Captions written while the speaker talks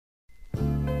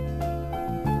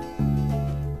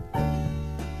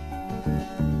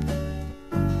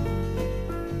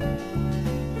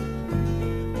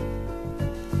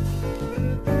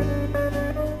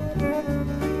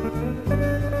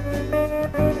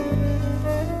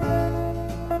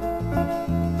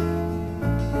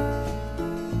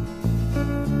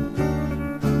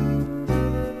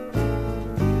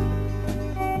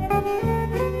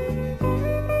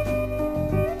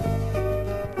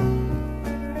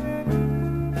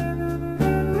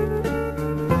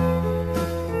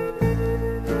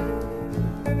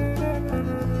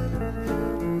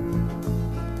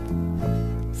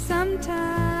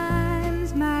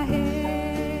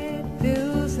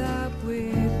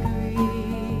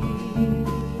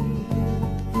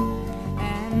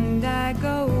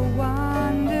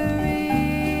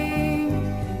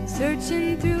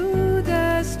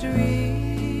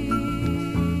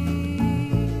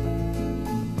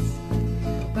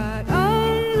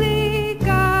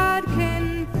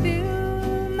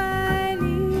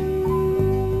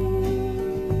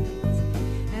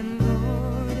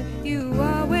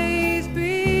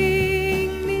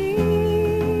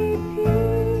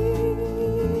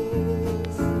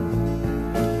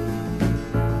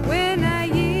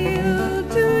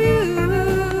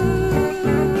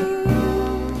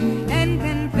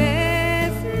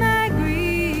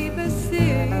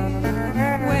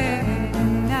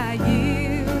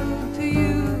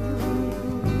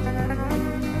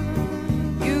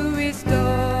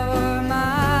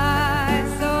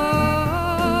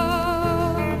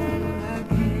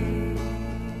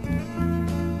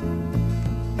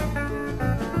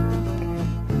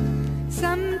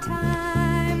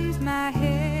Sometimes my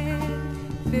head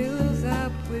fills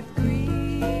up with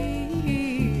grief,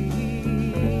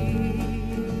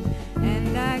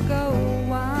 and I go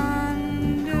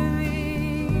wandering,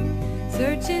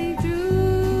 searching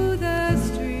through the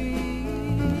street.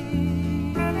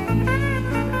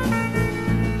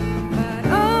 But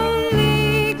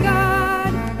only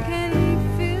God can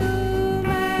fill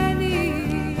my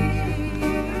need,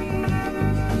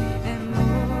 and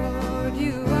Lord,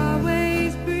 you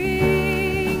always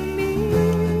bring me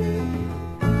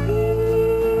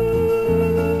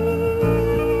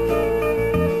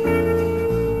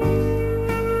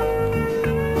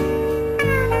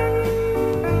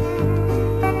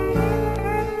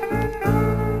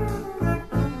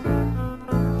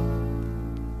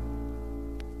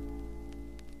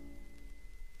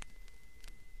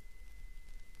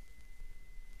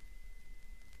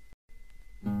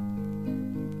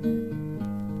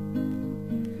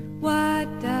What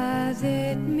does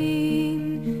it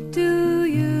mean to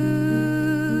you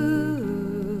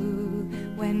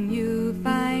when you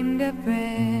find a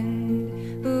friend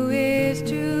who is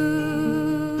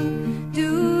true?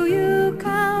 Do you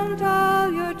count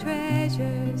all your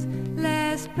treasures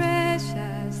less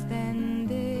precious than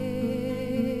this?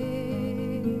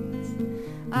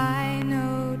 I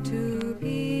know two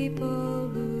people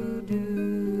who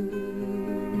do.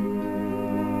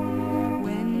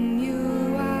 When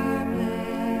you are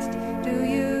blessed, do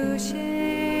you share?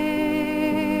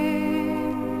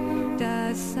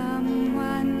 Does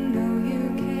someone know you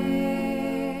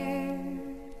care?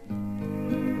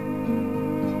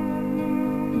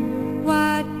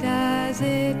 What does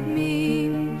it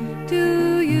mean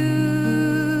to you?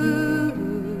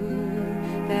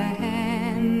 The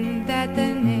hand that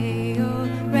the nail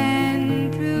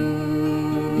ran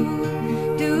through.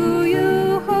 Do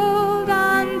you hold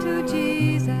on to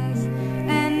Jesus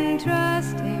and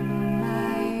trust him,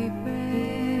 my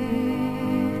friend?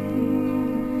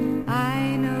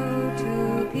 I know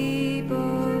two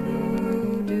people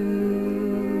who do.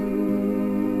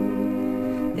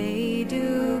 They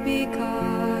do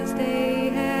because they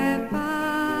have found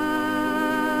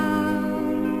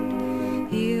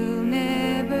he'll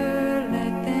never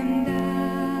let them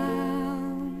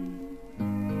down.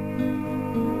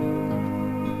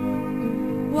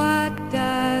 What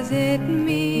does it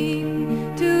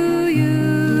mean to you?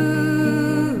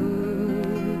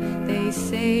 They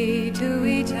say to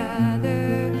each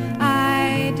other,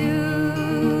 I do.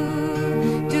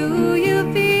 Do you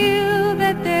feel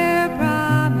that their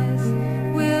promise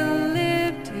will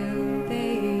live till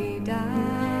they die?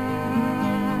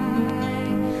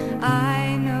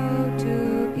 I know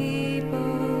two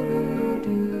people who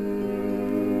do.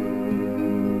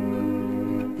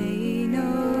 They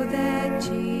know that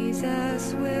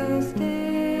Jesus will stay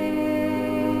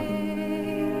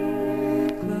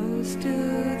close to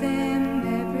them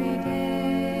every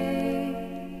day.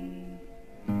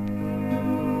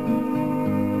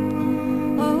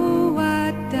 Oh,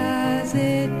 what does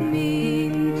it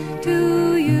mean to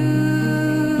you?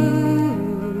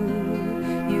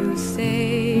 You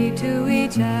say to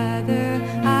each other,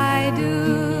 I do.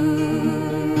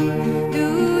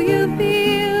 Do you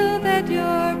feel that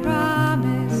your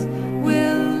promise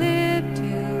will live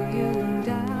till you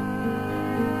die?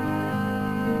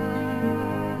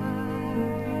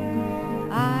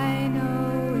 I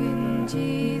know in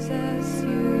Jesus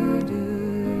you do.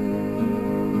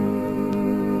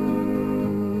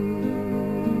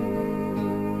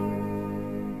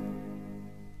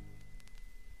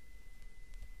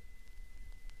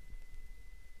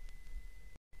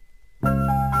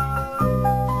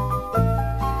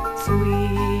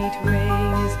 Sweet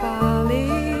rain is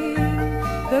falling,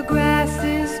 the grass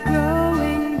is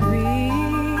growing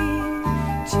green.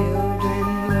 Children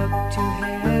look to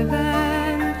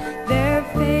heaven, their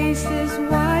faces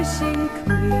washing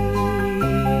clean.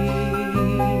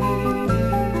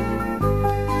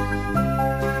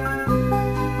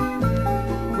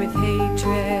 With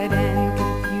hatred and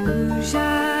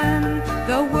confusion,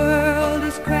 the world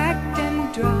is cracked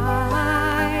and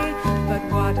dry, but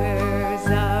waters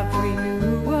of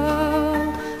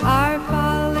renewal are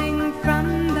falling from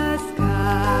the sky.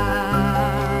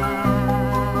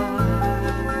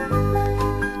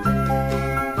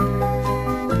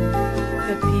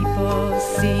 The people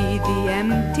see the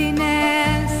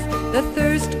emptiness, the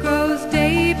thirst grows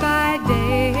day by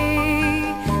day.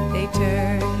 They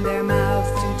turn their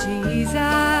mouths to Jesus,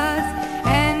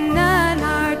 and none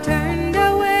are turned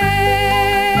away.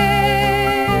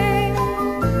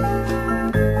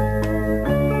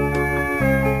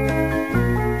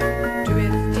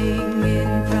 Drifting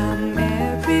in from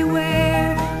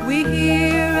everywhere, we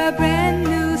hear a brand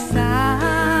new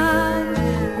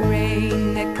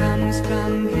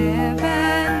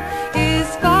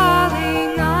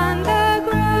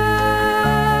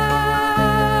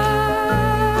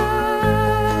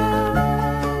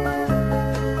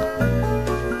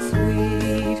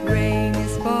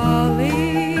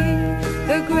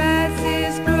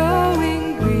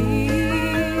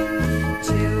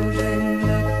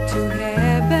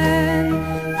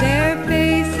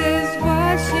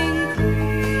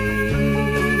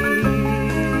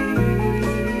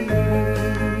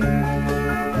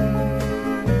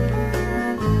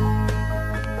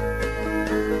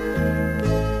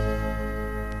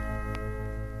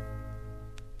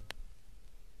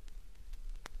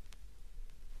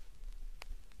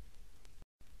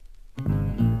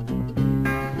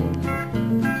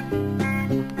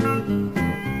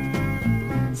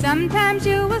Sometimes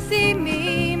you will see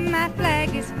me, my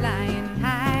flag is flying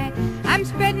high. I'm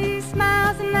spreading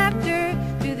smiles and laughter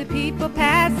to the people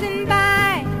passing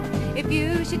by. If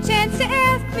you should chance to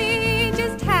ask me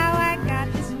just how I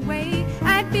got this way,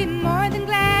 I'd be more than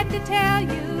glad to tell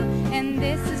you, and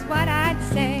this is what I'd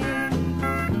say.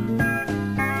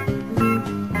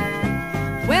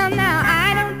 Well, now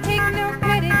I don't take no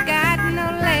credit, got no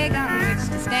leg on which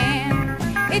to stand.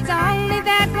 It's only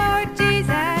that Lord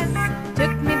Jesus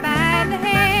took me by the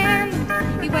hand.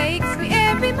 He wakes me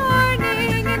every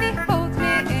morning and he holds me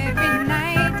every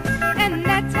night, and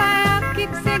that's why I'll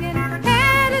keep singing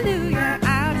hallelujah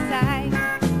out of sight.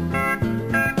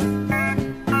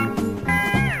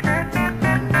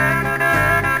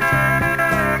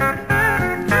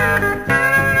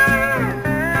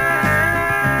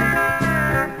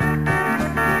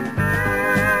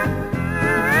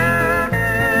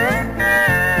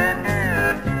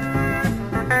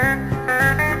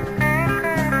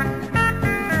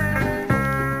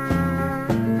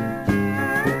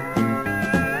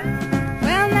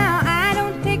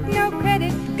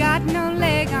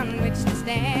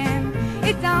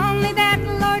 It's only that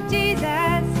Lord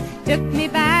Jesus took me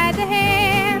by the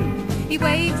hand. He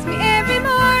wakes me every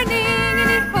morning and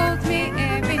he holds me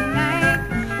every night,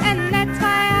 and that's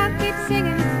why I'll keep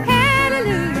singing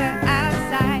hallelujah out of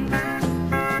sight.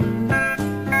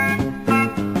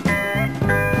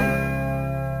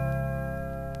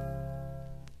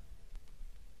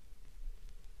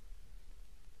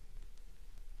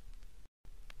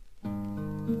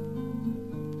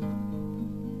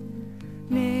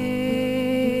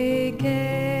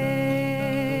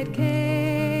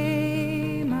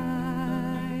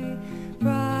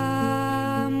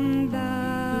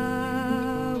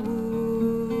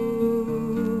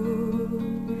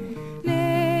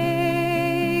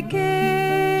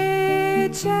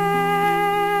 Shall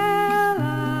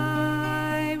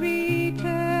I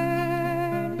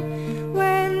return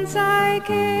whence I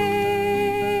came,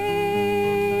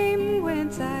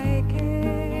 whence I came?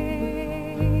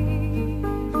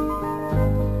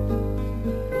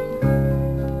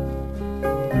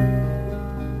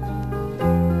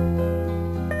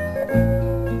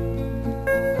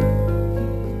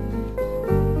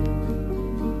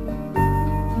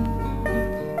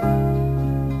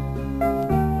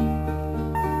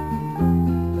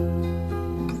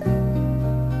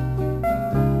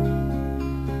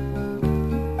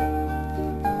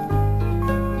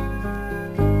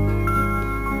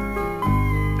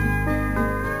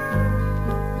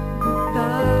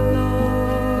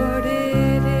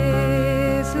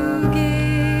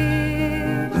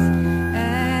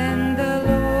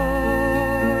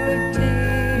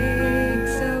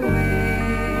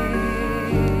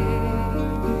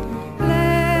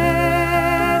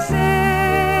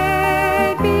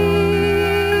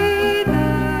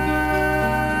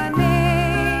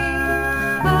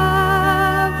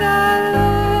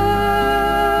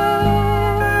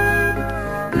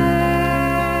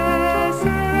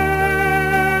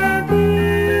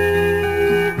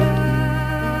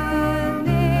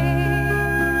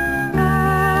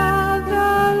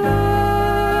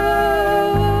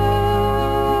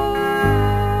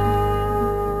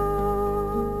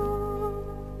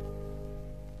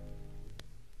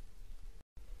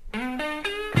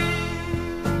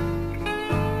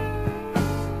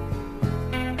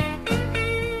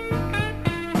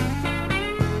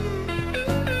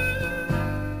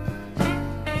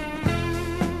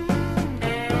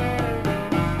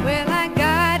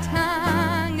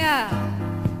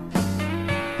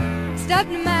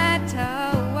 Stubbed my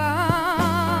toe,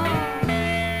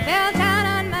 fell down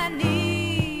on my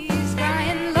knees,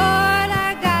 crying, Lord,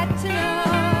 I got to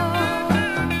know,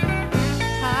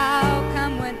 how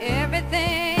come when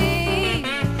everything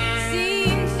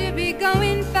seems to be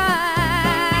going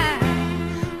fine,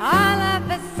 all of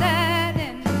a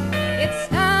sudden it's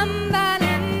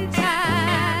stumbling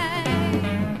time.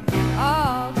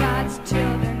 All God's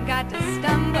children got to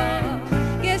stumble,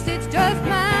 guess it's just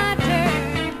my turn.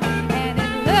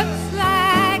 Looks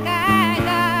like I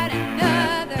got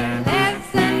another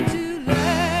lesson to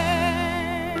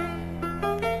learn.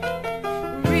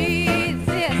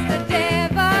 Resist the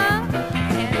devil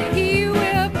and he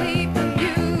will flee from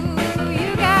you. You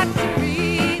got to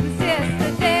resist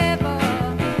the devil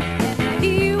and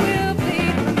he will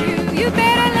flee from you. You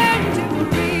better learn to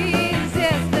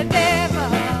resist the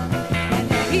devil and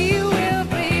he will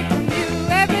flee from you.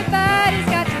 Everybody's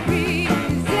got to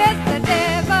resist the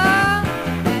devil.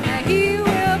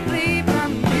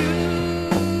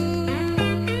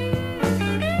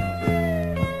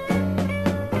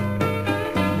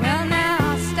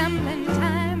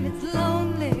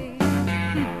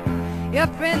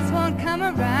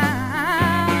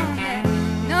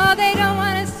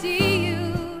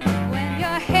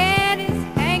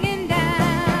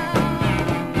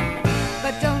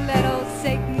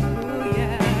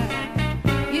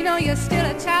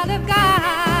 child of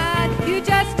God, you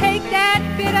just take that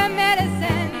bitter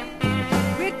medicine,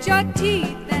 grit your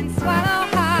teeth and swallow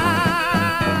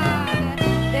hard.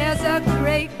 There's a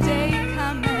great day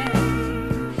coming,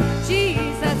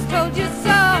 Jesus told you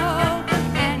so,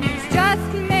 and he's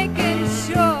just making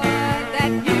sure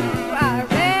that you are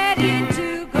ready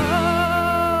to go.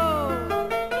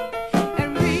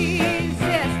 And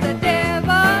resist the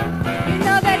devil, you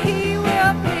know that he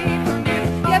will flee from you.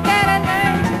 You better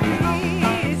learn to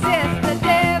resist the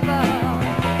devil,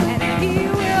 and he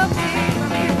will flee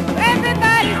from you.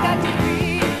 Everybody's got to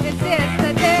resist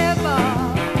the devil,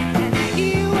 and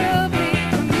he will flee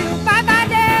from you. Bye-bye,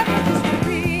 devil, just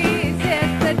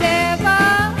resist the devil,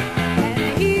 and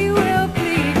he will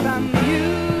flee from you.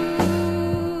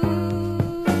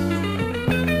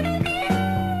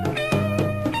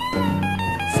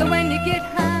 So when you get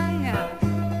hung up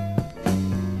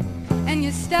and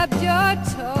you stubbed your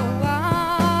toe,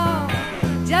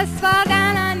 just fall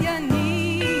down on your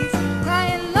knees,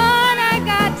 crying, Lord, I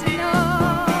got to know,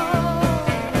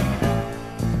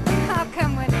 how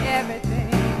come when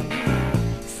everything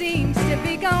seems to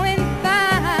be going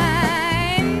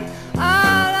fine,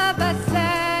 all of a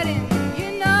sudden, you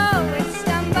know it's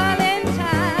stumbling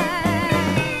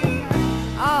time.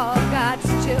 All God's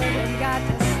children got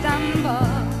to stumble.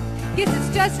 Guess it's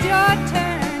just your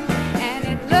turn, and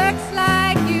it looks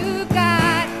like you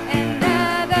got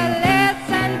another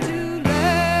lesson to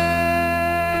learn.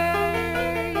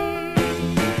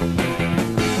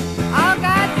 All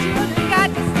God's children got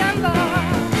to stumble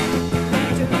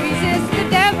to resist the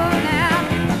devil now.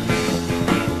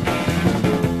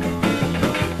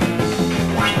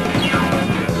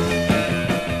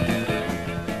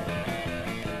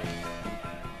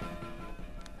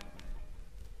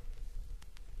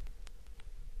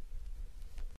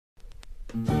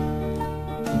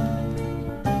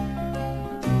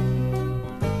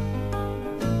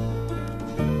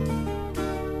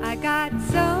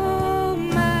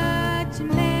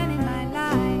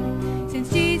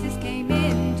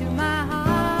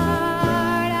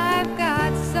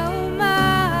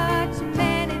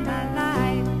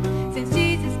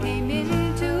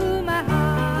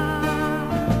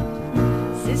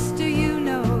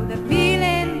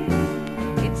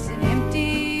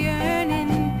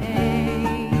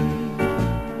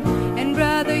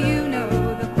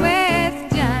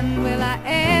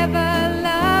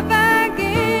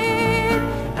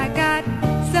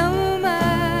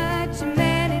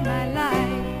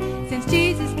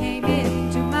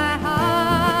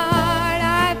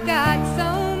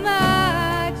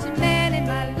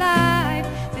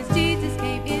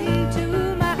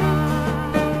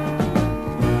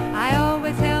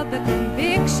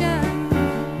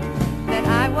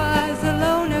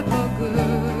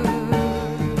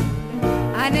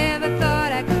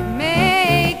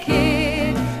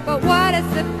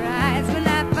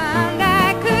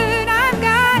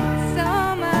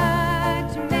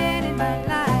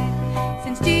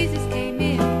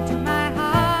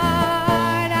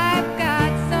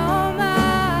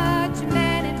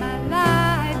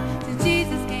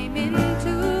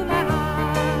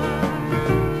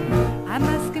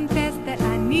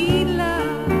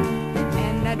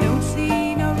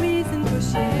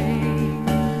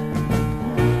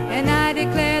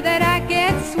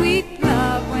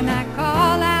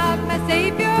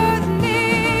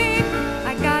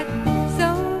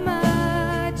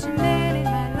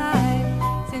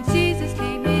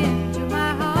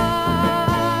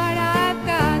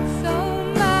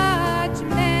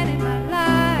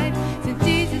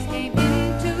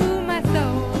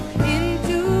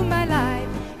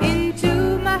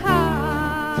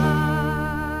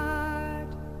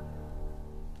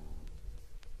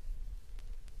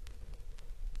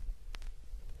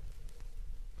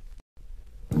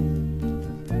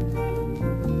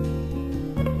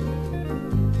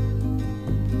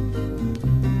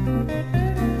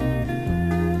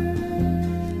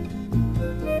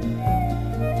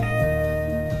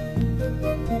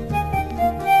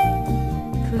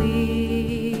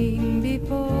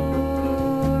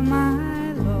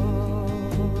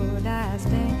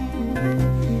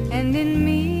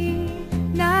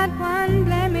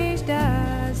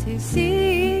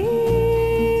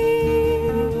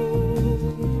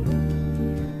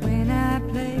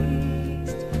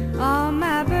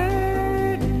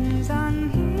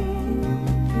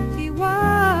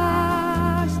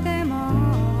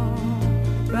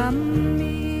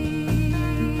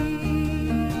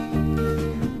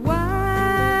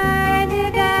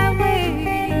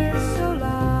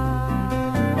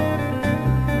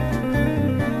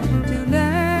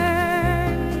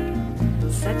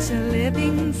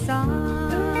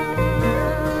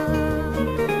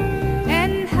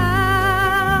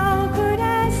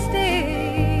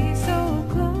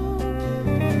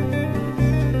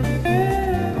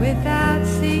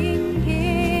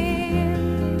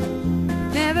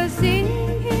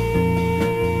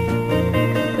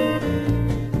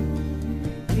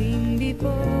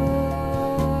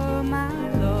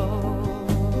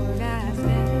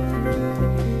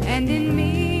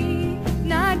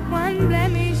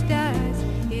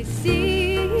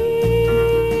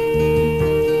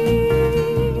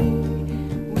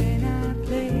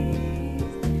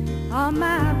 all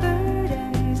my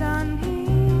burdens on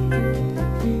him.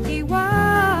 He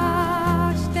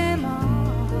washed them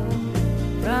all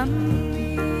from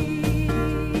me.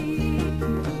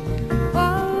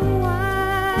 Oh,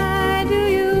 why do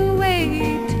you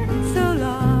wait so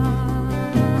long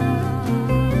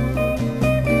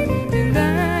to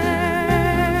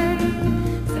learn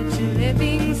such a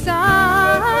living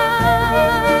song?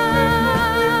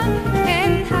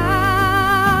 And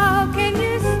how can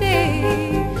you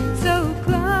stay so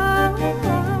close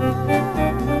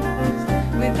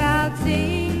without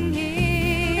singing,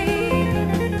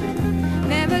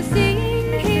 never singing?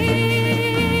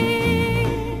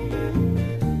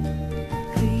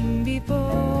 Clean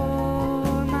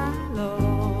before my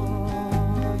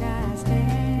Lord I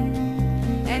stand,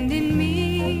 and in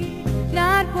me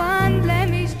not one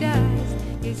blemish does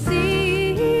he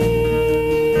see.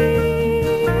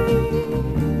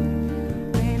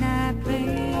 When I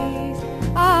place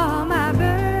all my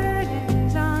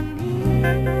burdens on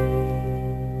him,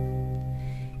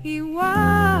 he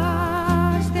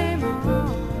washed them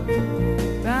all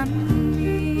from me.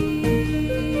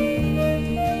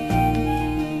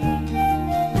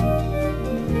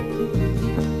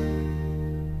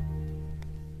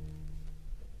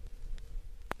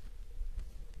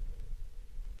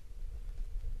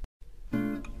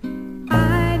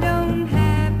 I don't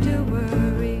have to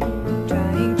worry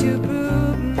trying to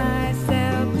prove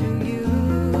myself to you.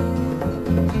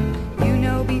 You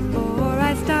know before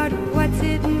I start what's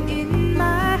hidden in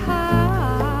my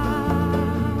heart.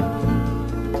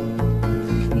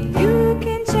 You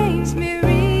can change me,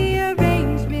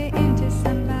 rearrange me into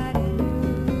somebody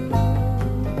new.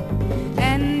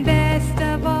 And best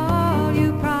of all,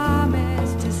 you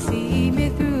promise to see me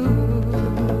through.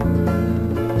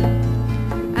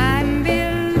 I'm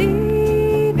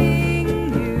believing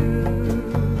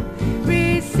you,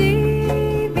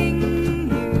 receiving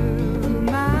you,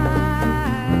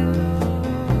 my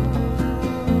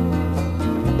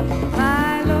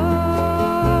Lord.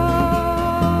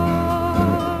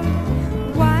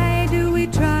 Why do we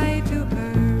try to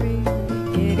hurry,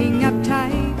 getting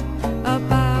uptight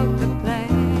about the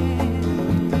plan?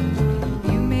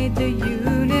 You made the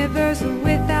universe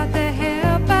without the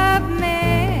help of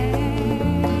man.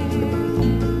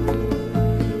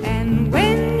 And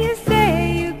when you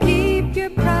say you keep your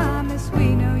promise,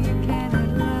 we know you cannot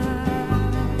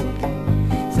lie.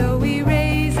 So we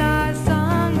raise our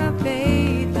song of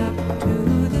faith up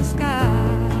to the sky.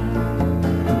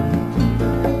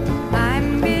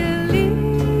 I'm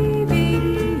believing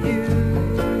you,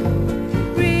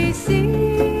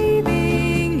 receiving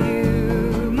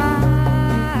you,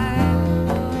 my Lord.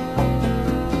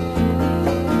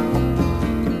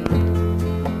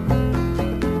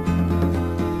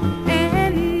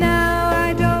 And now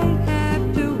I don't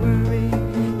have to worry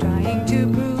trying to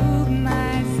prove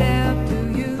myself to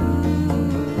you.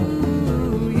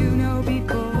 You know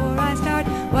before I start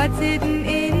what's hidden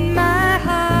in my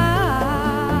heart.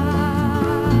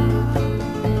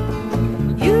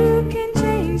 You can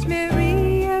change me,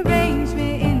 rearrange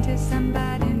me into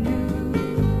somebody new.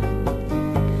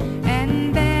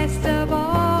 And best of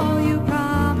all, you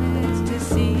promise to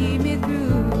see me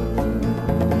through.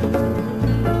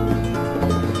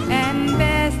 And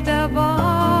best of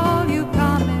all, you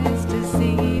promise to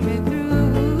see me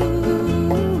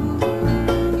through.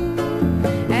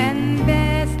 And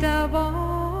best of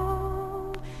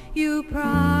all, you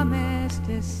promise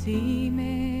to see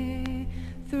me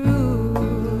through.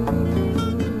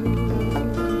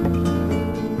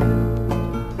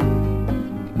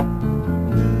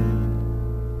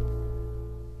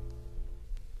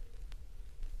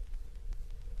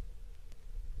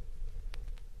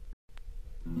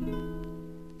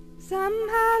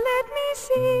 Somehow let me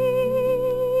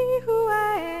see who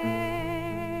I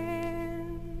am.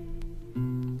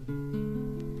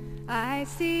 I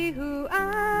see who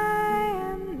I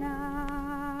am not.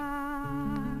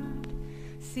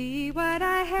 See what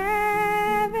I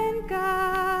haven't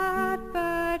got,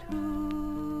 but who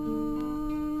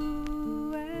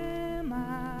am I?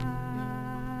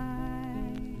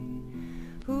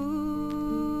 Who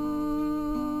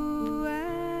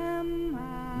am I?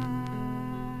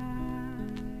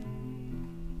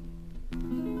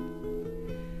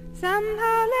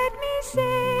 Somehow let me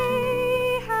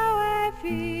say how I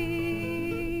feel.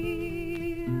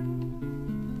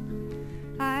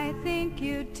 I think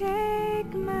you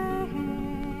take my hand.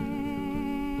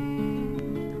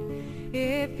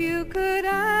 If you could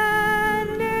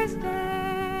understand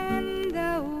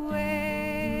the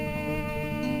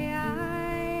way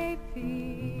I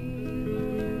feel,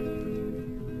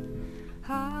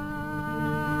 how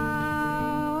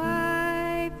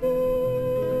I feel.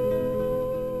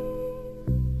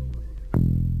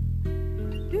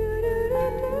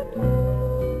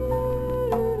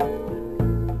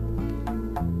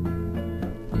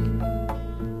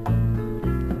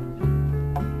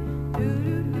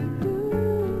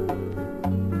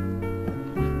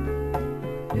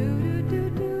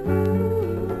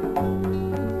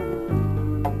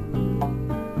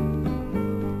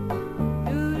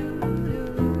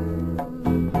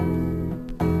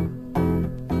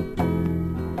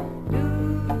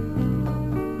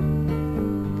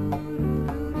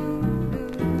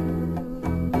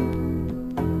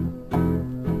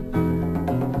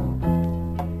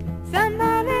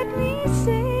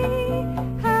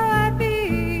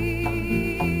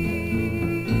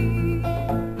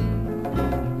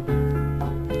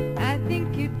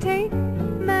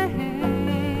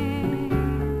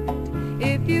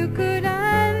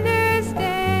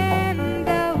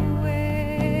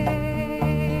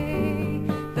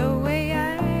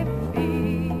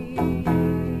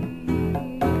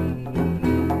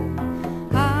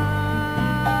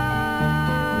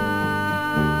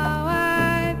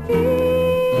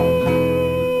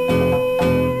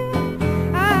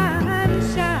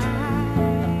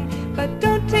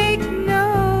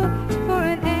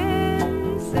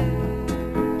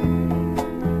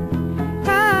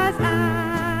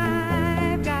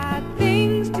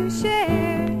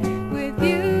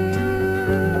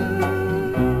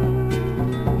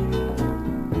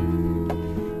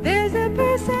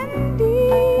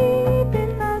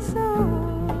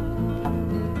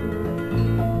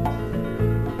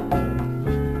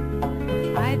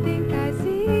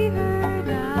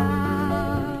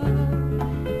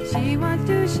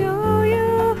 show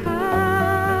you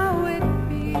how it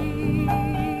feels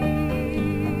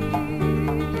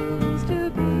to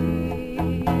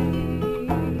be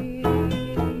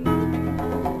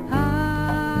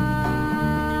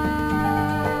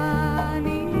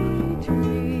honey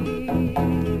tree.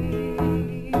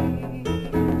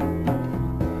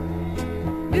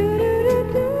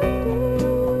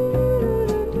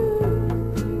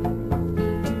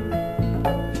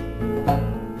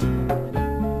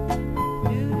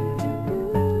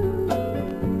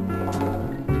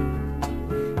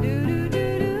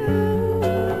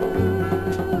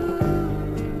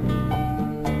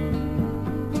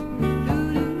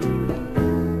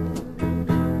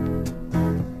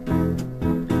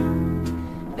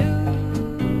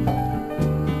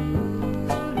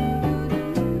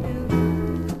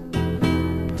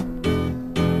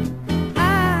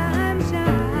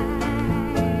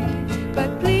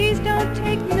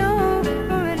 Take no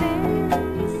for an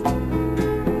answer,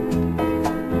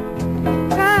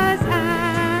 'cause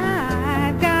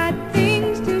I've got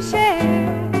things to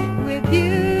share with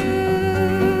you.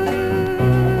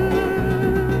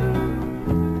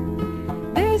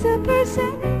 There's a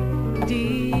percent